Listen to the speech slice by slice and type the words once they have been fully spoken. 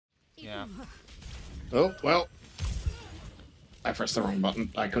Yeah. Oh, well. I pressed the wrong button.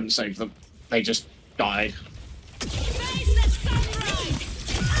 I couldn't save them. They just died.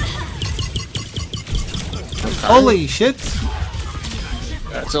 Okay. Holy shit!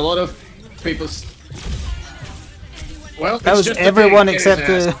 That's a lot of people's... Well, That was everyone except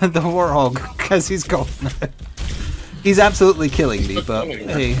the Warhog, because he's gone. He's absolutely killing me, but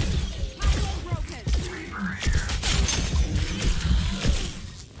hey.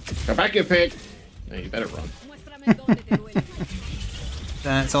 Go back, you pig. No, you better run.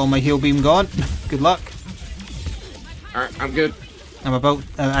 That's all my heal beam gone. Good luck. Alright, I'm good. I'm about...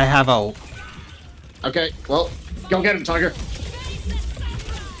 I have ult. Okay, well, go get him, Tiger.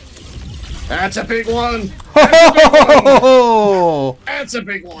 That's a big one! Oh! That's a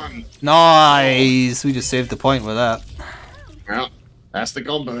big one! Nice! We just saved the point with that. Well, that's the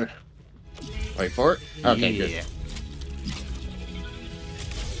combo. Wait for it. Okay, good.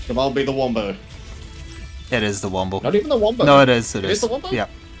 Come on, be the wombo. It is the wombo. Not even the wombo. No, it is. It is the wombo? Yeah.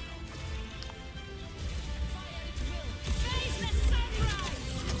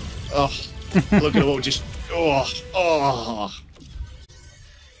 Oh, look at it all just... Oh, oh.